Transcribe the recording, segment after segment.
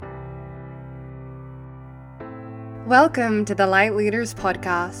Welcome to the Light Leaders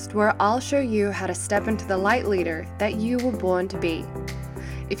Podcast, where I'll show you how to step into the light leader that you were born to be.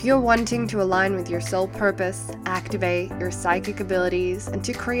 If you're wanting to align with your soul purpose, activate your psychic abilities, and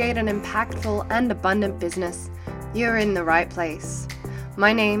to create an impactful and abundant business, you're in the right place.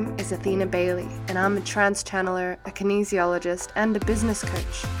 My name is Athena Bailey, and I'm a trance channeler, a kinesiologist, and a business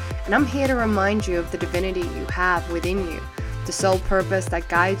coach. And I'm here to remind you of the divinity you have within you, the soul purpose that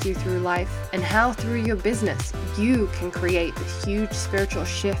guides you through life, and how through your business you can create the huge spiritual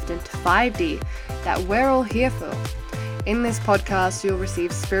shift into 5D that we're all here for. In this podcast, you'll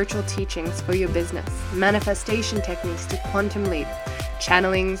receive spiritual teachings for your business, manifestation techniques to quantum leap,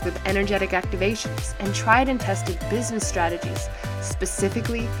 channelings with energetic activations, and tried and tested business strategies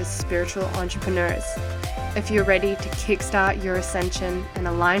specifically for spiritual entrepreneurs. If you're ready to kickstart your ascension and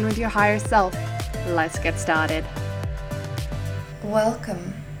align with your higher self, let's get started.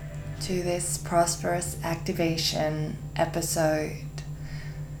 Welcome to this Prosperous Activation episode.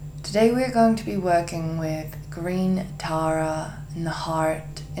 Today we're going to be working with Green Tara in the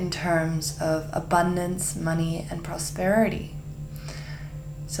heart in terms of abundance, money, and prosperity.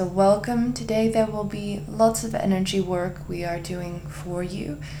 So welcome. Today there will be lots of energy work we are doing for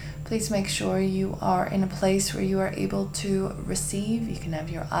you. Please make sure you are in a place where you are able to receive. You can have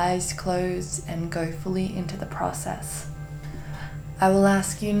your eyes closed and go fully into the process. I will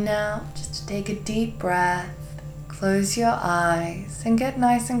ask you now just to take a deep breath, close your eyes, and get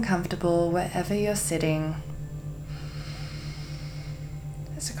nice and comfortable wherever you're sitting.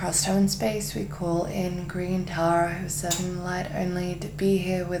 As across time and space, we call in Green Tara, who's serving the light only, to be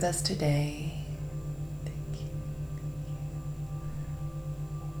here with us today. Thank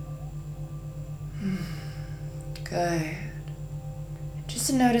you. Good.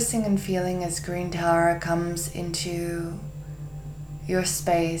 Just noticing and feeling as Green Tara comes into your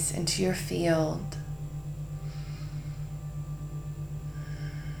space, into your field.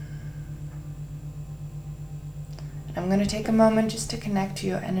 And I'm going to take a moment just to connect to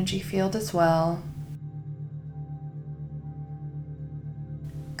your energy field as well.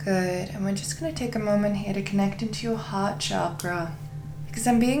 Good. And we're just going to take a moment here to connect into your heart chakra, because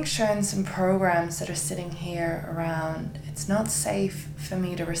I'm being shown some programs that are sitting here around. It's not safe for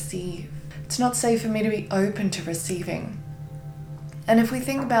me to receive. It's not safe for me to be open to receiving. And if we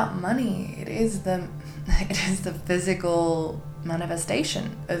think about money, it is the physical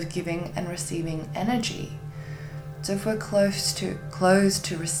manifestation of giving and receiving energy. So if we're closed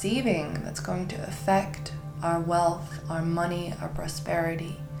to receiving, that's going to affect our wealth, our money, our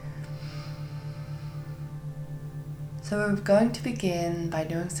prosperity. So we're going to begin by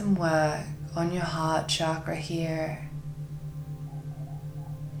doing some work on your heart chakra here.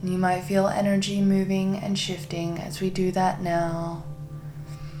 And you might feel energy moving and shifting as we do that now.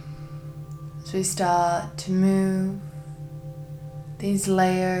 As we start to move these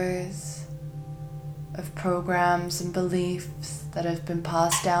layers of programs and beliefs that have been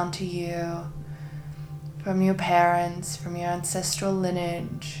passed down to you from your parents, from your ancestral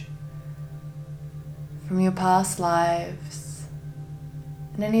lineage, from your past lives,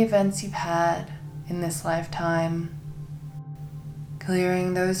 and any events you've had in this lifetime,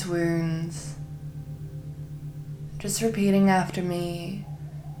 clearing those wounds. Just repeating after me.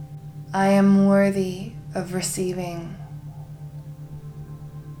 I am worthy of receiving.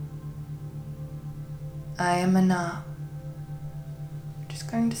 I am enough.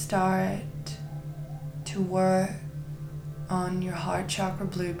 Just going to start to work on your heart chakra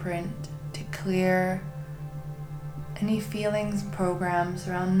blueprint to clear any feelings and programs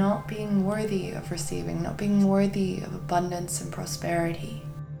around not being worthy of receiving, not being worthy of abundance and prosperity.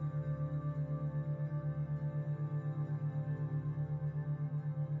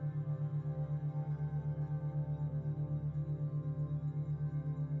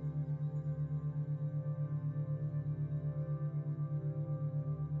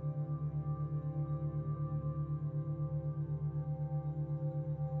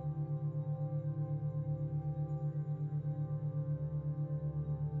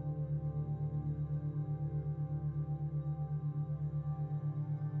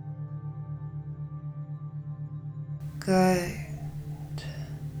 Good.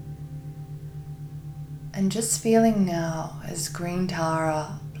 And just feeling now as Green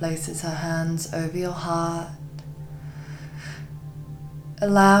Tara places her hands over your heart,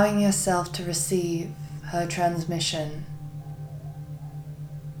 allowing yourself to receive her transmission.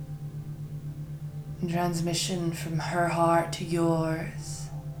 Transmission from her heart to yours.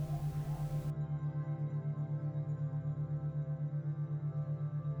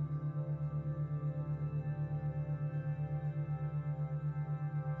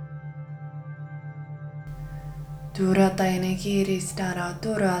 Turataine kiristara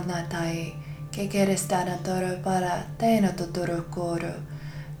turanatai, kekeristana toro para teina totoro koro.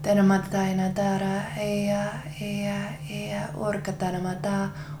 Tenamataina tara ea orkatana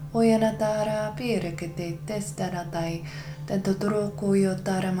mata ojana tara piirikete testana tai tentotoro kuyo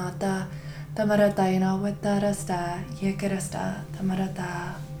tara mata tamarataina wetarasta yekerasta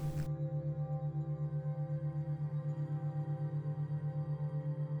tamarata.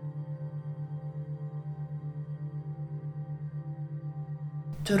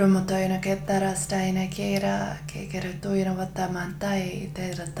 Turumotoina ketarastaina kera kekere tuina vatamantai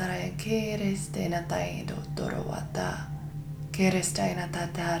teira tarain kiristeina taido turuvata. Kiristaina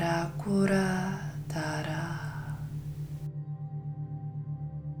tatara kura tara.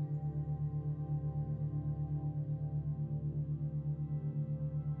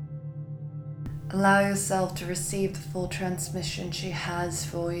 Allow yourself to receive the full transmission she has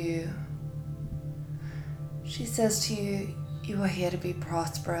for you. She says to you, you are here to be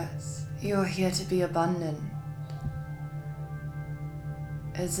prosperous. You are here to be abundant.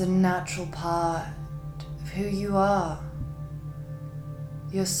 It's a natural part of who you are.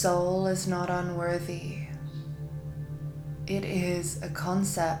 Your soul is not unworthy. It is a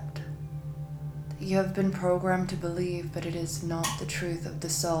concept that you have been programmed to believe, but it is not the truth of the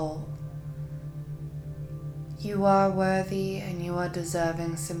soul. You are worthy and you are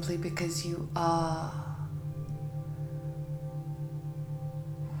deserving simply because you are.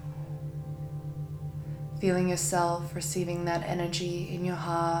 Feeling yourself receiving that energy in your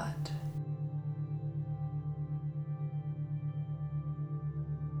heart.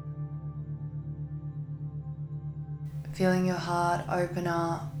 Feeling your heart open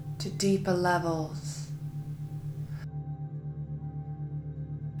up to deeper levels.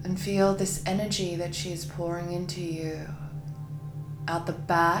 And feel this energy that she is pouring into you out the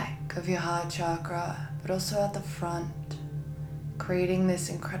back of your heart chakra, but also at the front, creating this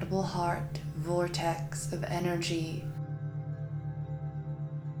incredible heart vortex of energy.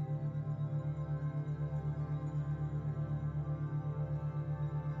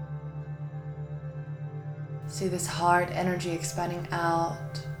 See this heart energy expanding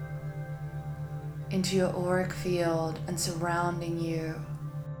out into your auric field and surrounding you.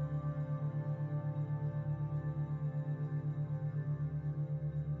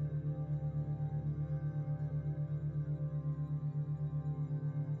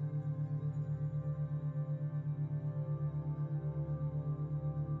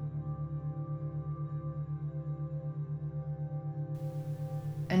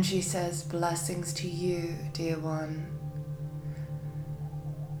 And she says, blessings to you, dear one.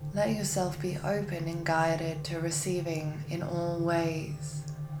 Let yourself be open and guided to receiving in all ways.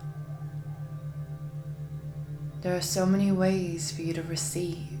 There are so many ways for you to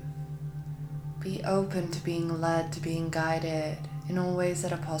receive. Be open to being led, to being guided in all ways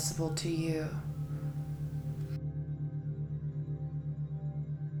that are possible to you.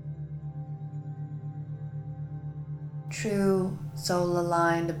 True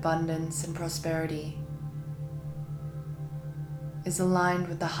soul-aligned abundance and prosperity is aligned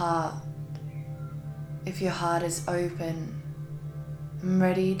with the heart. If your heart is open and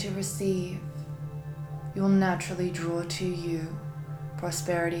ready to receive, you will naturally draw to you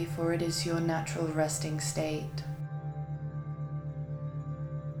prosperity, for it is your natural resting state.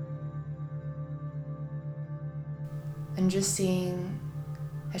 And just seeing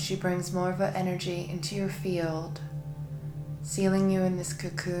as she brings more of her energy into your field, sealing you in this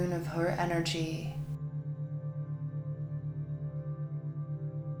cocoon of her energy.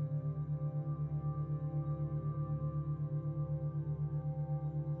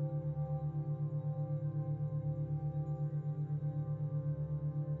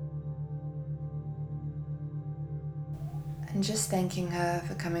 And just thanking her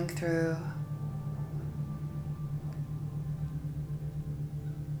for coming through.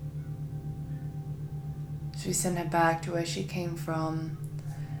 So we send her back to where she came from,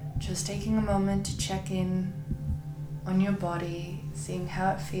 just taking a moment to check in on your body, seeing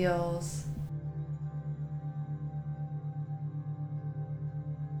how it feels.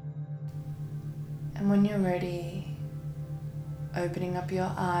 And when you're ready, opening up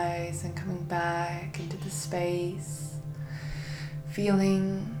your eyes and coming back into the space,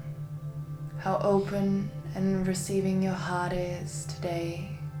 feeling how open and receiving your heart is today.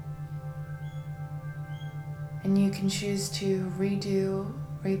 And you can choose to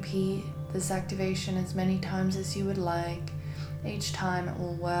repeat this activation as many times as you would like. Each time it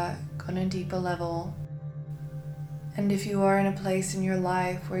will work on a deeper level. And if you are in a place in your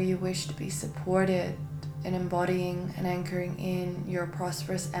life where you wish to be supported in embodying and anchoring in your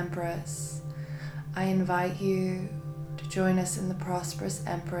prosperous Empress, I invite you to join us in the Prosperous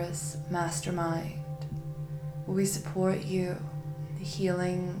Empress Mastermind, where we support you in the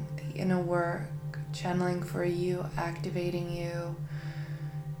healing, the inner work, channeling for you, activating you,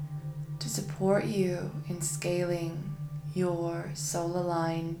 to support you in scaling your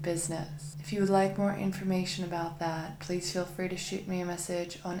soul-aligned business. If you would like more information about that, please feel free to shoot me a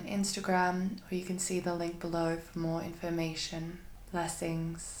message on Instagram, or you can see the link below for more information.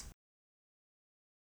 Blessings.